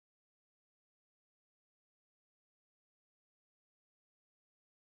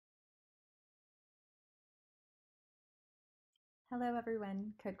Hello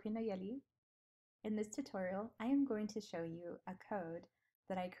everyone, Code Queen Nayeli. In this tutorial, I am going to show you a code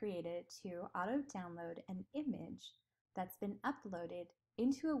that I created to auto-download an image that's been uploaded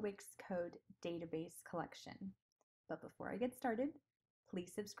into a Wix Code database collection. But before I get started,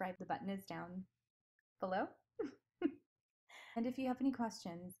 please subscribe. The button is down below. And if you have any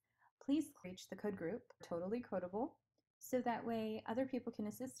questions, please reach the code group, totally codable, so that way other people can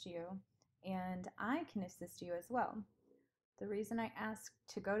assist you and I can assist you as well. The reason I ask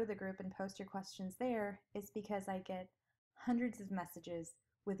to go to the group and post your questions there is because I get hundreds of messages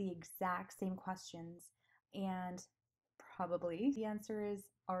with the exact same questions, and probably the answer is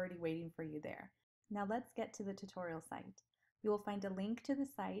already waiting for you there. Now let's get to the tutorial site. You will find a link to the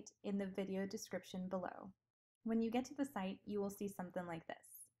site in the video description below. When you get to the site, you will see something like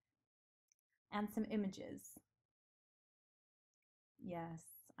this, and some images. Yes,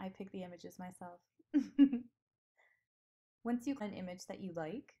 I pick the images myself. Once you find an image that you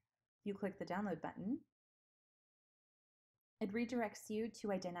like, you click the download button. It redirects you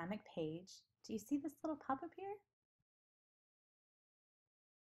to a dynamic page. Do you see this little pop-up here?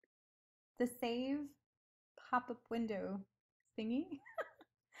 The save pop-up window thingy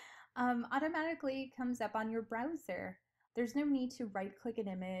automatically comes up on your browser. There's no need to right-click an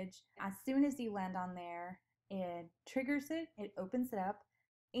image. As soon as you land on there, it triggers it, it opens it up,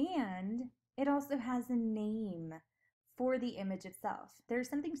 and it also has a name for the image itself. There's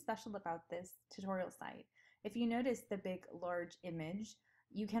something special about this tutorial site. If you notice the big, large image,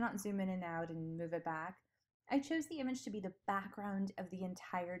 you cannot zoom in and out and move it back. I chose the image to be the background of the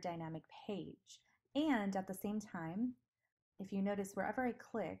entire dynamic page. And at the same time, if you notice wherever I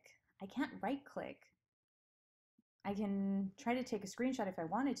click, I can't right click. I can try to take a screenshot if I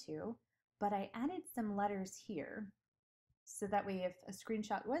wanted to, but I added some letters here so that way if a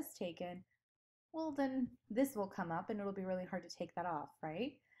screenshot was taken, well, then this will come up and it'll be really hard to take that off,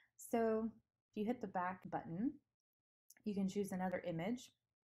 right? So if you hit the back button, you can choose another image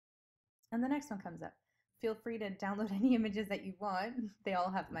and the next one comes up. Feel free to download any images that you want. They all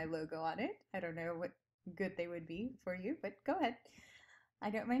have my logo on it. I don't know what good they would be for you, but go ahead. I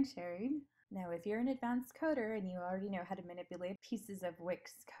don't mind sharing. Now, if you're an advanced coder and you already know how to manipulate pieces of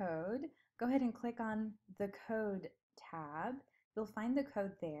Wix code, go ahead and click on the Code tab. You'll find the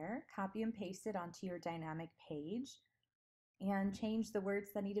code there, copy and paste it onto your dynamic page, and change the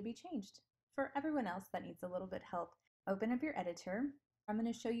words that need to be changed. For everyone else that needs a little bit help, open up your editor. I'm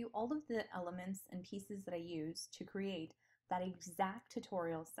going to show you all of the elements and pieces that I use to create that exact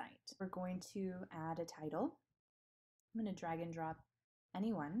tutorial site. We're going to add a title. I'm going to drag and drop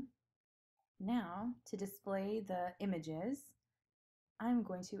anyone. Now, to display the images, I'm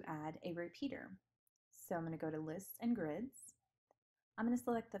going to add a repeater. So I'm going to go to Lists and Grids. I'm going to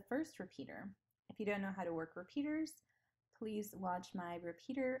select the first repeater. If you don't know how to work repeaters, please watch my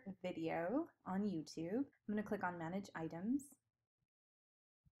repeater video on YouTube. I'm going to click on Manage Items.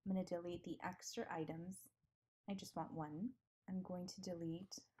 I'm going to delete the extra items. I just want one. I'm going to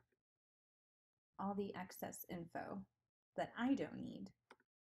delete all the excess info that I don't need.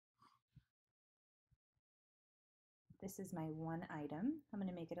 This is my one item. I'm going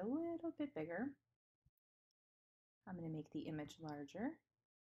to make it a little bit bigger. I'm going to make the image larger.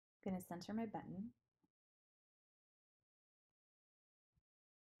 I'm going to center my button.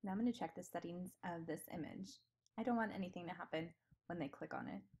 Now I'm going to check the settings of this image. I don't want anything to happen when they click on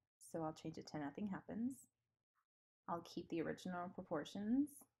it, so I'll change it to nothing happens. I'll keep the original proportions.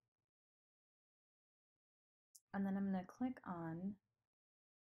 And then I'm going to click on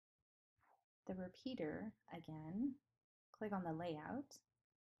the repeater again, click on the layout.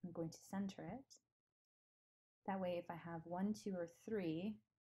 I'm going to center it. That way if I have 1, 2, or 3,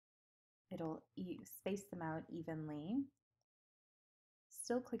 it'll space them out evenly.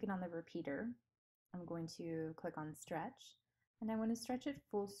 Still clicking on the repeater, I'm going to click on stretch, and I want to stretch it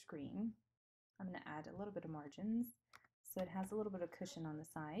full screen. I'm going to add a little bit of margins so it has a little bit of cushion on the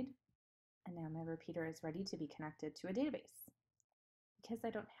side. And now my repeater is ready to be connected to a database. Because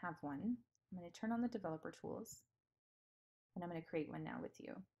I don't have one, I'm going to turn on the developer tools, and I'm going to create one now with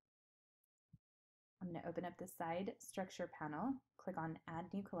you. I'm going to open up the side structure panel, click on Add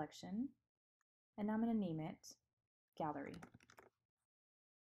New Collection, and now I'm going to name it Gallery.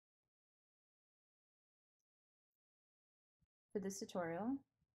 For this tutorial,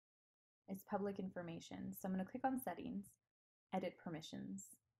 it's public information, so I'm going to click on Settings, Edit Permissions,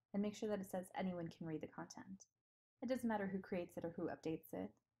 and make sure that it says anyone can read the content. It doesn't matter who creates it or who updates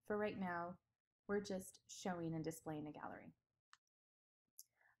it. For right now, we're just showing and displaying a gallery.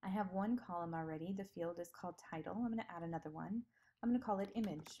 I have one column already. The field is called Title. I'm going to add another one. I'm going to call it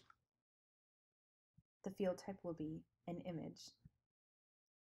Image. The field type will be an image.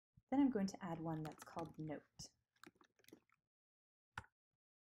 Then I'm going to add one that's called note.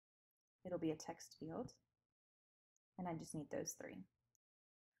 It'll be a text field, and I just need those three.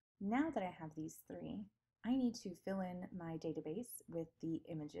 Now that I have these three, I need to fill in my database with the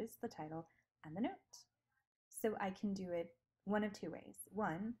images, the title, and the note. So I can do it one of two ways.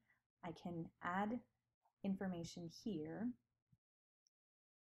 One, I can add information here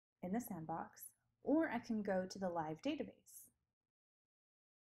in the sandbox, or I can go to the live database.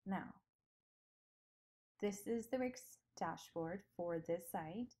 Now, this is the Wix dashboard for this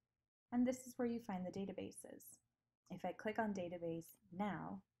site, and this is where you find the databases. If I click on database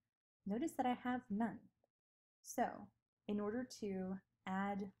now, notice that I have none. So in order to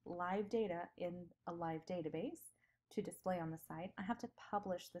add live data in a live database to display on the site, I have to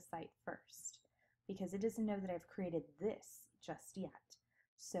publish the site first because it doesn't know that I've created this just yet.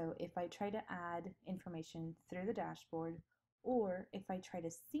 So if I try to add information through the dashboard, or if I try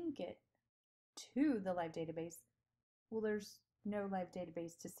to sync it to the live database, well, there's no live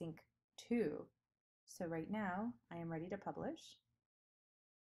database to sync to. So right now I am ready to publish.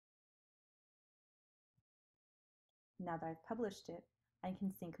 Now that I've published it, I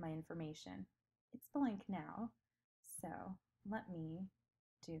can sync my information. It's blank now, so let me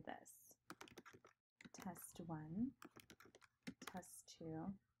do this. Test 1, test 2,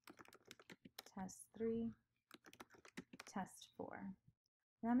 test 3, test 4.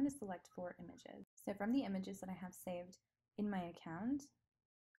 Now I'm going to select 4 images. So from the images that I have saved in my account,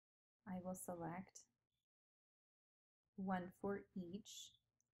 I will select one for each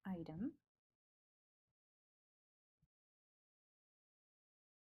item.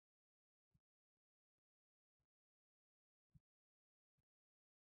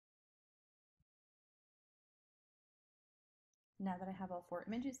 Now that I have all 4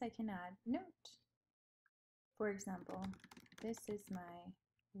 images, I can add note. For example, this is my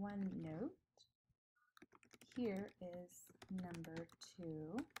one note. Here is number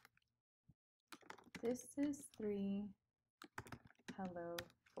 2. This is 3. Hello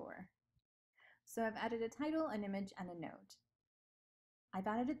 4. So I've added a title, an image, and a note. I've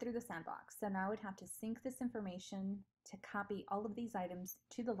added it through the sandbox, so now I would have to sync this information to copy all of these items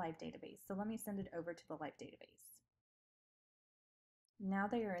to the live database. So let me send it over to the live database. Now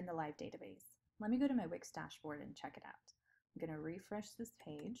they are in the live database. Let me go to my Wix dashboard and check it out. I'm going to refresh this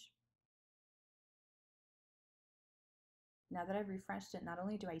page. Now that I've refreshed it, not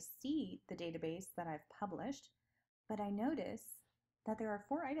only do I see the database that I've published, but I notice that there are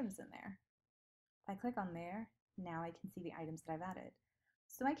 4 items in there. If I click on there, now I can see the items that I've added.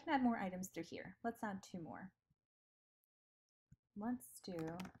 So I can add more items through here. Let's add 2 more. Let's do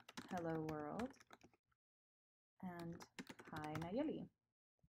Hello World and Hi Nayeli.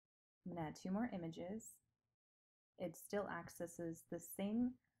 I'm going to add 2 more images. It still accesses the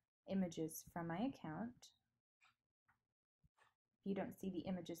same images from my account. If you don't see the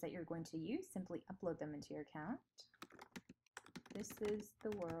images that you're going to use, simply upload them into your account. This is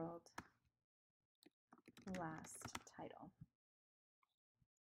the world last title.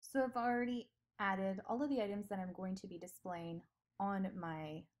 So I've already added all of the items that I'm going to be displaying on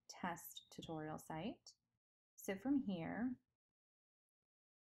my test tutorial site. So from here,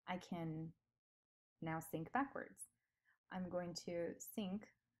 I can now sync backwards. I'm going to sync,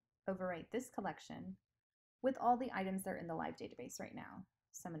 overwrite this collection with all the items that are in the live database right now.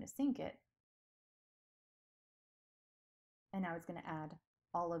 So I'm going to sync it, and now it's going to add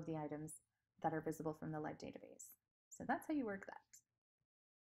all of the items that are visible from the live database. So that's how you work that.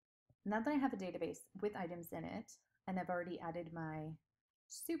 Now that I have a database with items in it, and I've already added my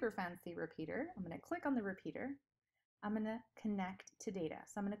super fancy repeater, I'm going to click on the repeater. I'm going to connect to data.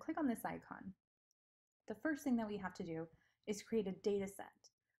 So I'm going to click on this icon. The first thing that we have to do is create a data set.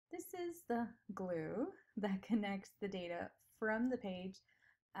 This is the glue that connects the data from the page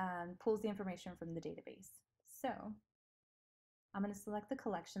and pulls the information from the database. So I'm going to select the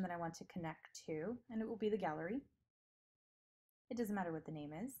collection that I want to connect to, and it will be the gallery. It doesn't matter what the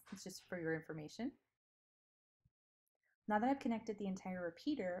name is, it's just for your information. Now that I've connected the entire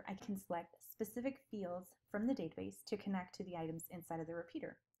repeater, I can select specific fields from the database to connect to the items inside of the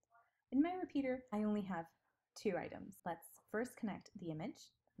repeater. In my repeater, I only have 2 items. Let's first connect the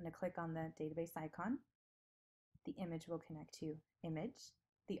image. I'm going to click on the database icon. The image will connect to image.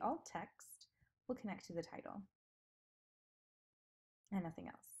 The alt text will connect to the title. And nothing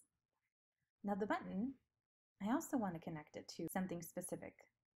else. Now the button, I also want to connect it to something specific.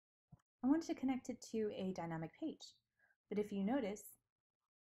 I want to connect it to a dynamic page. But if you notice,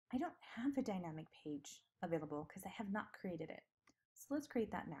 I don't have a dynamic page available because I have not created it. So let's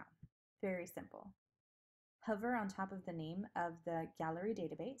create that now. Very simple. Hover on top of the name of the gallery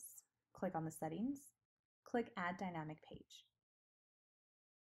database. click on the settings, click Add Dynamic Page.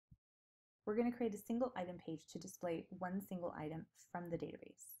 We're going to create a single item page to display one single item from the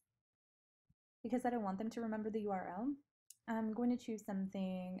database. Because I don't want them to remember the URL, I'm going to choose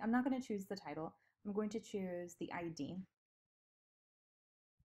something. I'm not going to choose the title. I'm going to choose the ID,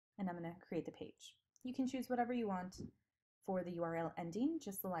 and I'm going to create the page. You can choose whatever you want for the URL ending.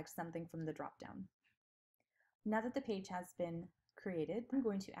 Just select something from the dropdown. Now that the page has been created, I'm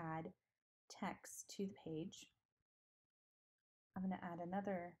going to add text to the page. I'm going to add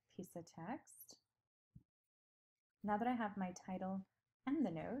another piece of text. Now that I have my title and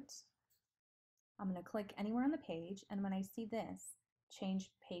the note, I'm going to click anywhere on the page, and when I see this, change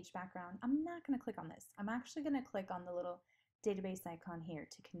page background, I'm not going to click on this. I'm actually going to click on the little database icon here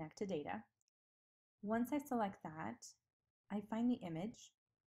to connect to data. Once I select that, I find the image,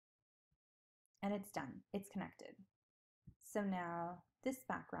 and it's done. It's connected. So now this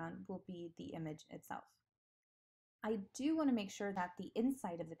background will be the image itself. I do want to make sure that the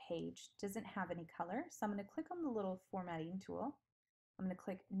inside of the page doesn't have any color, so I'm going to click on the little formatting tool. I'm going to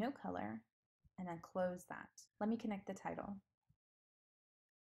click no color, and then close that. Let me connect the title.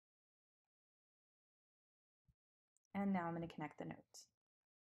 And now I'm going to connect the note.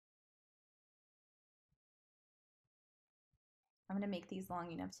 I'm going to make these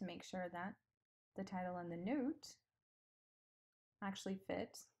long enough to make sure that the title and the note actually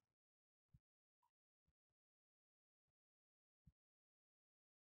fit.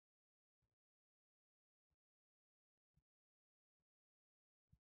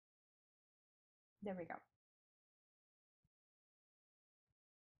 There we go.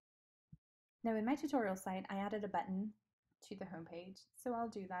 Now in my tutorial site, I added a button to the home page, so I'll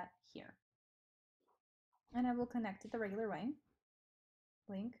do that here. And I will connect it the regular way.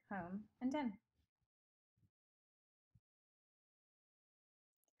 Link, home, and done.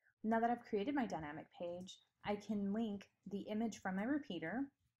 Now that I've created my dynamic page, I can link the image from my repeater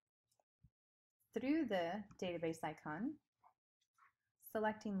through the database icon,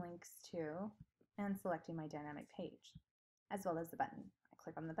 selecting links to, and selecting my dynamic page, as well as the button. I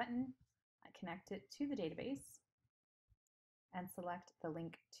click on the button, I connect it to the database, and select the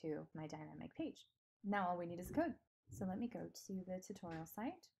link to my dynamic page. Now all we need is code. So let me go to the tutorial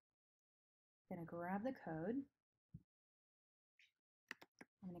site. I'm going to grab the code.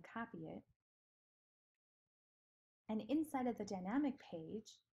 I'm going to copy it. And inside of the dynamic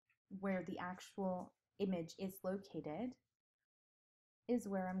page, where the actual image is located, is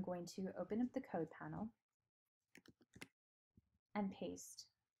where I'm going to open up the code panel and paste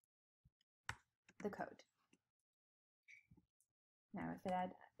the code. Now,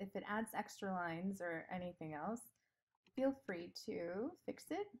 if it adds extra lines or anything else, feel free to fix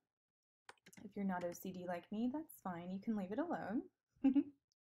it. If you're not OCD like me, that's fine. You can leave it alone.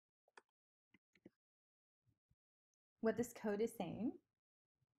 What this code is saying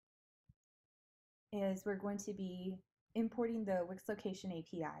is we're going to be importing the Wix location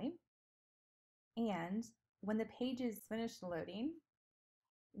API, and when the page is finished loading,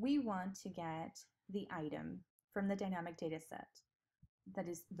 we want to get the item from the dynamic data set that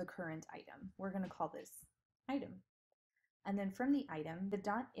is the current item. We're going to call this item. And then from the item,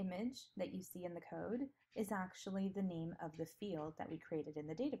 the .image that you see in the code is actually the name of the field that we created in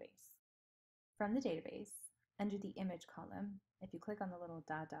the database. From the database, under the image column, if you click on the little ...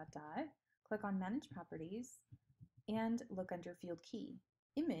 click on Manage Properties, and look under Field Key.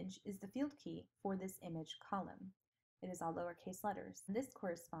 Image is the field key for this image column. It is all lowercase letters. This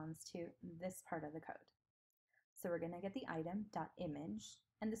corresponds to this part of the code. So we're going to get the item.image,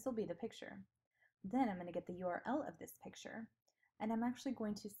 and this will be the picture. Then I'm going to get the URL of this picture, and I'm actually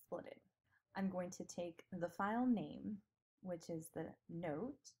going to split it. I'm going to take the file name, which is the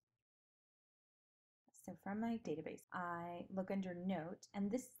note. So from my database, I look under note, and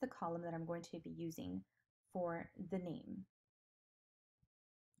this is the column that I'm going to be using for the name.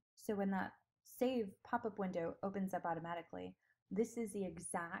 So when that save pop-up window opens up automatically, this is the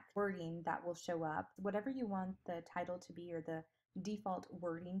exact wording that will show up. Whatever you want the title to be or the default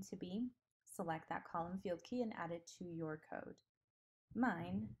wording to be, select that column field key and add it to your code.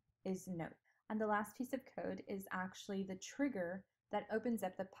 Mine is note. And the last piece of code is actually the trigger that opens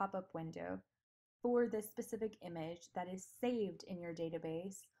up the pop-up window for this specific image that is saved in your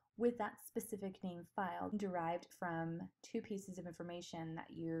database with that specific name file derived from two pieces of information that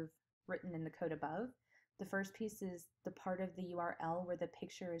you've written in the code above. The first piece is the part of the URL where the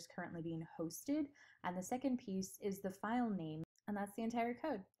picture is currently being hosted, and the second piece is the file name, and that's the entire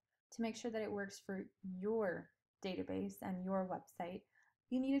code. To make sure that it works for your database and your website,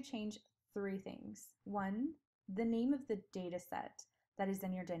 you need to change three things. One, the name of the data set that is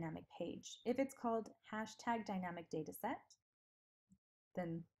in your dynamic page. If it's called hashtag dynamic dataset,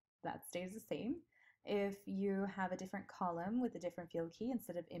 then that stays the same. If you have a different column with a different field key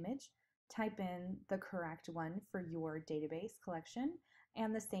instead of image, type in the correct one for your database collection,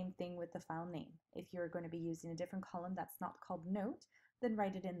 and the same thing with the file name. If you're going to be using a different column that's not called note, then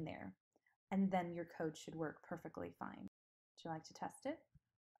write it in there, and then your code should work perfectly fine. Would you like to test it?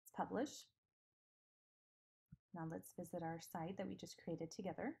 Let's publish. Now let's visit our site that we just created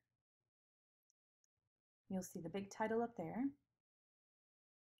together. You'll see the big title up there.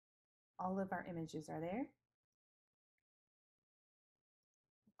 All of our images are there.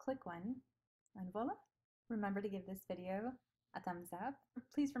 Click one, and voila. Remember to give this video a thumbs up.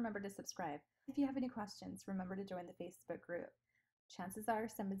 Please remember to subscribe. If you have any questions, remember to join the Facebook group. Chances are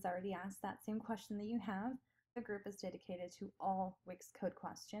someone's already asked that same question that you have. The group is dedicated to all Wix Code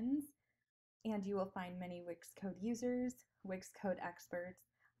questions, and you will find many Wix Code users, Wix Code experts,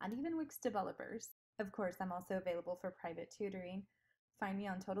 and even Wix developers. Of course, I'm also available for private tutoring. Find me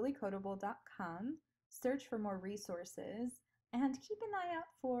on totallycodable.com, search for more resources, and keep an eye out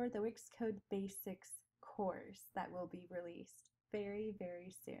for the Wix Code Basics course that will be released very,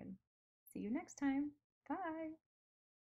 very soon. See you next time. Bye!